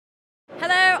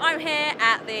I'm here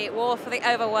at the War for the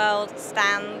Overworld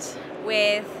stand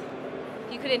with,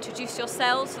 you could introduce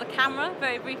yourselves to the camera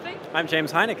very briefly. I'm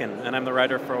James Heineken, and I'm the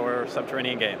writer for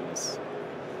Subterranean Games.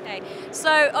 Okay,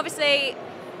 so obviously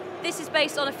this is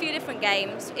based on a few different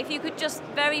games. If you could just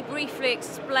very briefly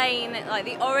explain like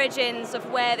the origins of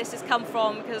where this has come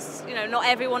from, because not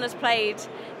everyone has played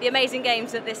the amazing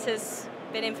games that this has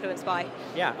been influenced by.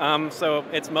 Yeah, so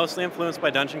it's mostly influenced by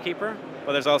Dungeon Keeper,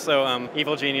 but there's also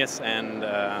Evil Genius and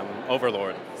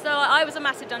Overlord. So I was a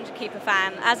massive Dungeon Keeper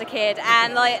fan as a kid,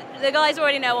 and the guys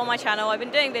already know on my channel, I've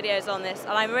been doing videos on this,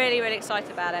 and I'm really, really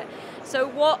excited about it. So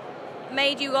what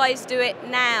made you guys do it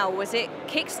now? Was it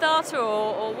Kickstarter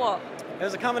or what? It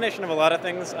was a combination of a lot of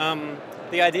things.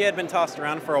 The idea had been tossed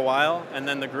around for a while, and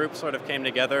then the group sort of came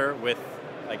together with,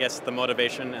 I guess, the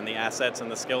motivation and the assets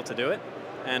and the skill to do it.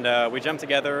 And we jumped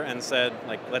together and said,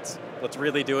 like, let's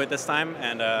really do it this time,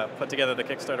 and put together the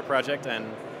Kickstarter project and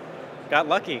got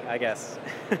lucky, I guess.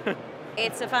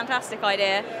 It's a fantastic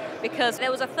idea because there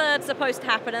was a third supposed to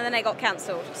happen and then it got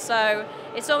cancelled. So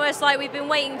it's almost like we've been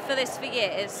waiting for this for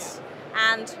years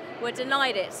and we're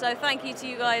denied it. So thank you to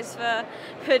you guys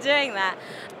for doing that.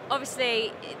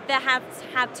 Obviously, there has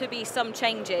had to be some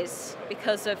changes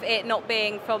because of it not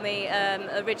being from the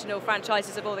original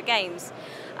franchises of all the games.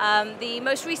 The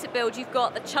most recent build, you've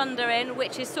got the Chunder in,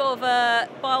 which is sort of a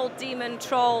wild demon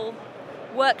troll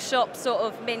workshop sort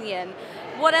of minion.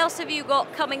 What else have you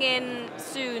got coming in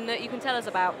soon that you can tell us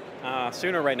about?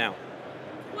 Soon or right now?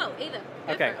 Well, either.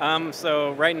 Okay,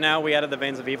 so right now we added the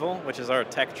Veins of Evil, which is our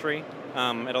tech tree.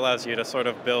 It allows you to sort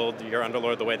of build your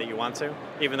Underlord the way that you want to,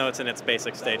 even though it's in its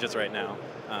basic stages right now.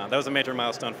 That was a major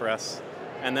milestone for us.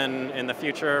 And then in the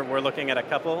future, we're looking at a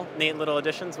couple neat little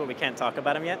additions, but we can't talk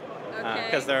about them yet,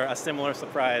 because they're a similar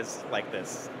surprise like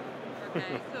this.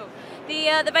 Okay, cool.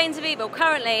 The Veins of Evil,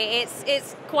 currently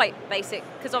it's quite basic,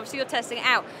 because obviously you're testing it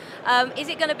out. Is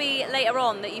it going to be later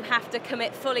on that you have to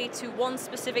commit fully to one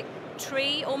specific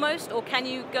tree almost, or can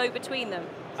you go between them?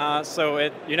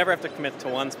 You never have to commit to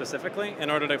one specifically. In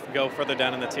order to go further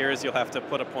down in the tiers, you'll have to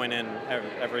put a point in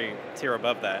every tier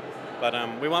above that.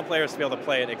 But we want players to be able to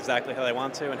play it exactly how they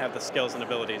want to and have the skills and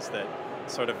abilities that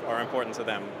sort of are important to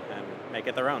them and make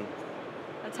it their own.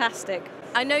 Fantastic.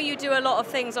 I know you do a lot of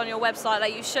things on your website,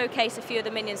 like you showcase a few of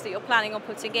the minions that you're planning on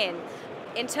putting in.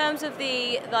 In terms of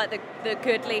the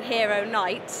goodly hero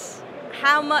knights,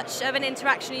 how much of an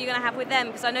interaction are you going to have with them?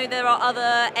 Because I know there are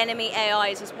other enemy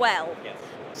AIs as well. Yes.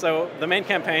 So the main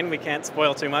campaign, we can't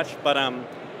spoil too much, but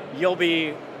you'll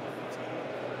be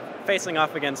facing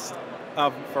off against a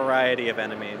variety of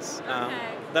enemies. Okay.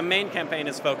 The main campaign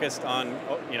is focused on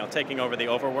taking over the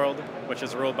Overworld, which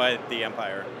is ruled by the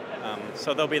Empire.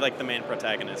 So they'll be like the main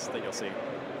protagonists that you'll see,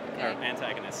 or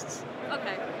antagonists.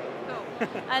 Okay, cool.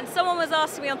 And someone was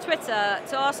asking me on Twitter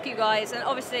to ask you guys, and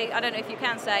obviously I don't know if you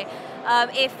can say,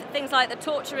 if things like the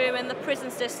torture room and the prison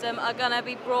system are going to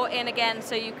be brought in again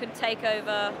so you can take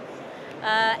over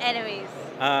enemies.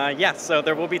 Yeah, so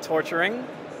there will be torturing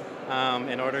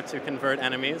in order to convert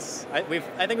enemies. I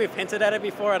think we've hinted at it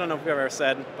before. I don't know if we've ever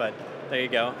said, but there you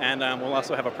go. And we'll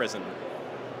also have a prison.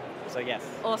 So yes.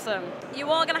 Awesome. You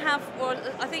are going to have, or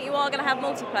I think you are going to have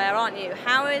multiplayer, aren't you?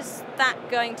 How is that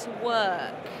going to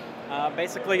work?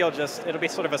 Basically, it'll be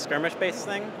sort of a skirmish-based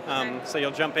thing. So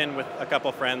you'll jump in with a couple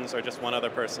friends or just one other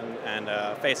person and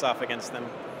face off against them.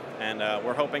 And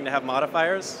we're hoping to have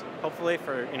modifiers, hopefully,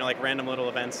 for like random little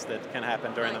events that can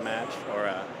happen during the match,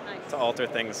 or to alter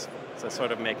things to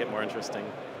sort of make it more interesting.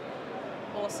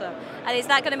 Awesome. And is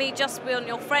that going to be just on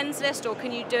your friends list, or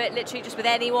can you do it literally just with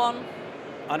anyone?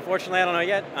 Unfortunately, I don't know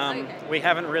yet. We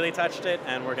haven't really touched it,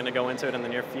 and we're going to go into it in the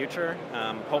near future.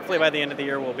 Hopefully by the end of the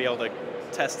year, we'll be able to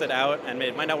test it out, and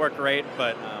it might not work great,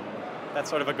 but that's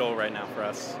sort of a goal right now for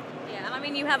us. Yeah, and I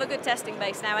mean, you have a good testing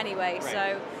base now anyway, right.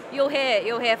 So you'll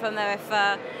hear from them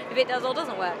if it does or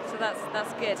doesn't work. So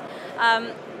that's good.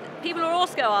 People are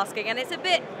also asking, and it's a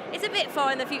bit far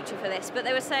in the future for this, but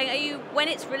they were saying, when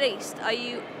it's released, are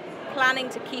you planning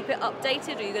to keep it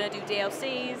updated? Are you going to do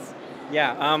DLCs?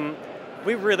 Yeah.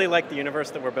 We really like the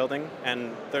universe that we're building,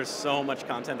 and there's so much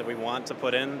content that we want to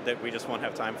put in that we just won't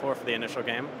have time for the initial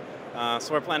game.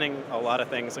 So we're planning a lot of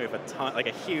things. We have a ton, like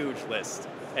a huge list.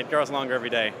 It grows longer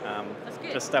every day. That's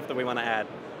good. Just stuff that we want to add.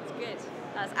 That's good.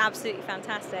 That's absolutely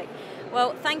fantastic.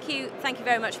 Well, thank you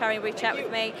very much for having a brief chat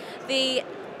with me.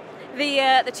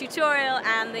 The tutorial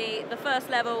and the first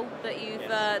level that you've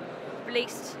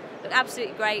released look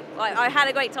absolutely great. I had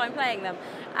a great time playing them,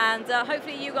 and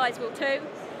hopefully you guys will too.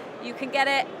 You can get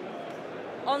it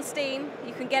on Steam,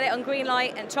 you can get it on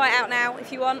Greenlight, and try it out now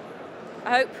if you want,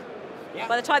 I hope. Yeah.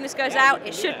 By the time this goes out,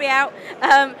 it should be out.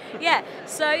 Yeah,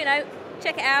 so,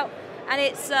 check it out. And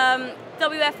it's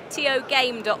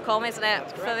wftogame.com, isn't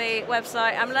it, for the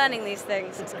website? I'm learning these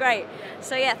things. It's great.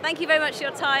 So yeah, thank you very much for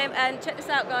your time, and check this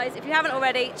out, guys. If you haven't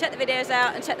already, check the videos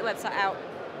out and check the website out.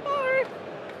 Bye.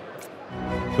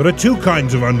 There are two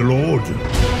kinds of Underlord.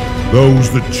 Those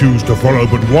that choose to follow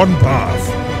but one path,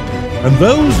 and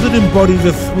those that embody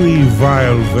the three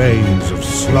vile veins of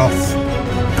sloth,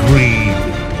 greed,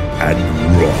 and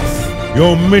wrath.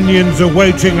 Your minions are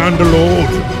waiting, Underlord.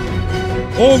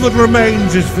 All that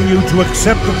remains is for you to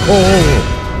accept the call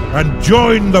and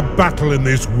join the battle in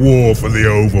this war for the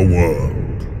Overworld.